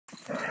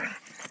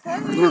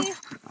Chloe.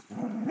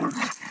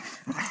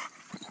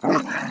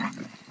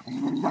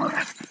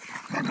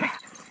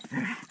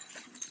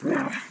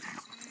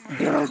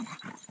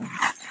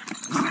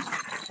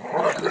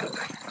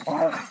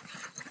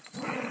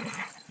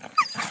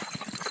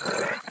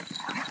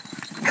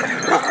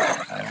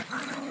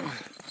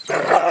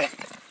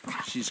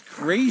 She's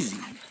crazy.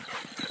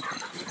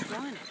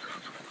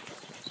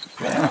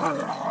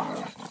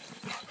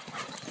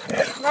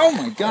 Oh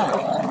my God.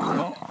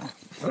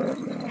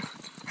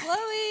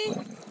 Chloe.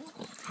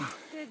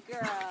 Good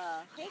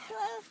girl. Hey,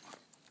 Chloe.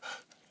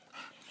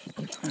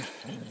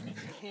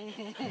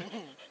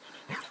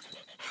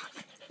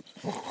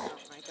 Oh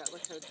my God,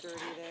 look how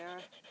dirty they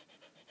are.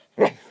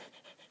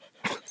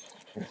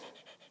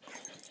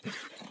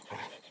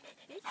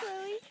 Hey,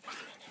 Chloe.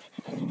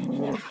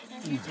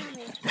 How's your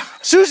tummy?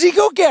 Susie,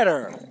 go get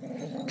her.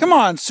 Come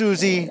on,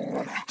 Susie.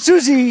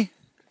 Susie.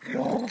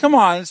 Come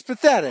on, it's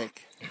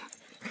pathetic.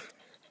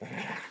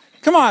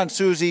 Come on,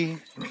 Susie.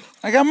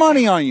 I got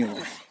money on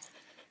you.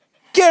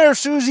 Get her,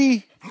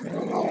 Susie.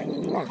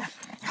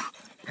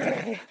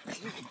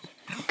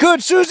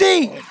 Good,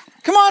 Susie.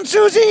 Come on,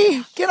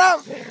 Susie. Get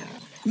up.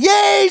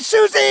 Yay,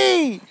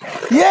 Susie.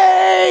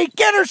 Yay.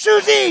 Get her,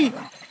 Susie.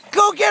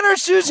 Go get her,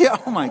 Susie.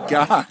 Oh, my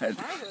God.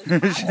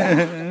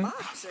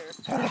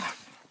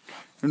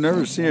 I've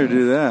never seen her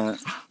do that.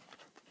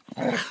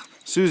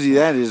 Susie,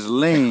 that is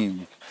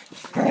lame.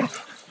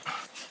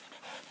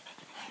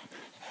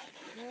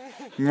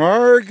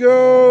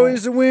 Margot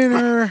is the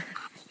winner.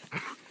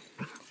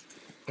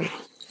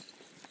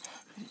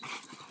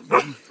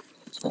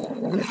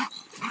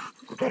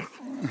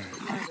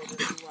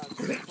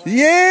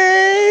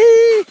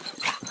 Yay!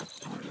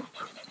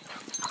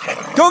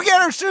 Go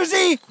get her,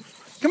 Susie!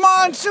 Come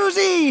on,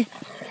 Susie!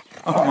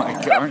 Oh my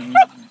God.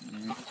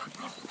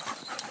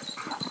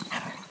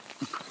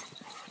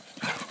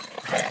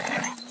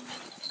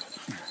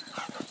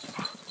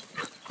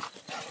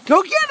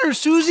 Go get her,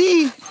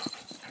 Susie!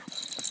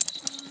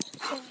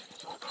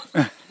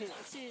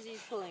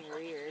 Susie's pulling her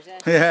ears.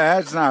 Yeah,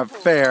 that's not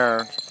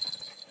fair.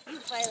 You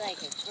fight like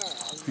a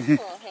girl. You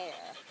pull hair.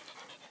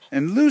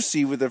 And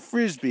Lucy with a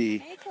frisbee.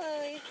 Hey,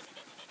 Chloe.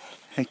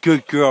 Hey,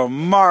 good girl,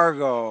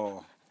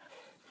 Margot.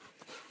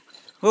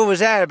 What was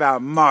that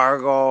about,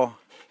 Margot?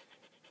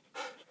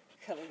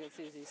 Look at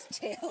Susie's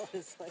tail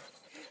is like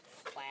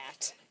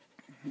flat.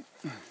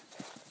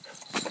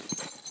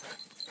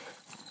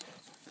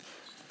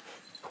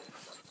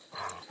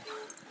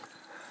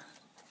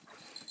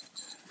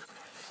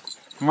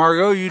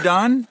 Margot, you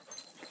done?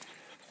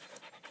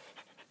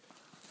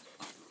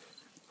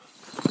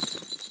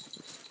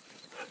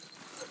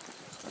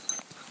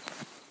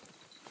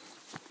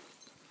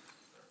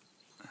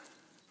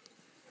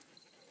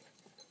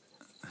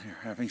 You're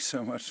having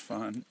so much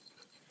fun.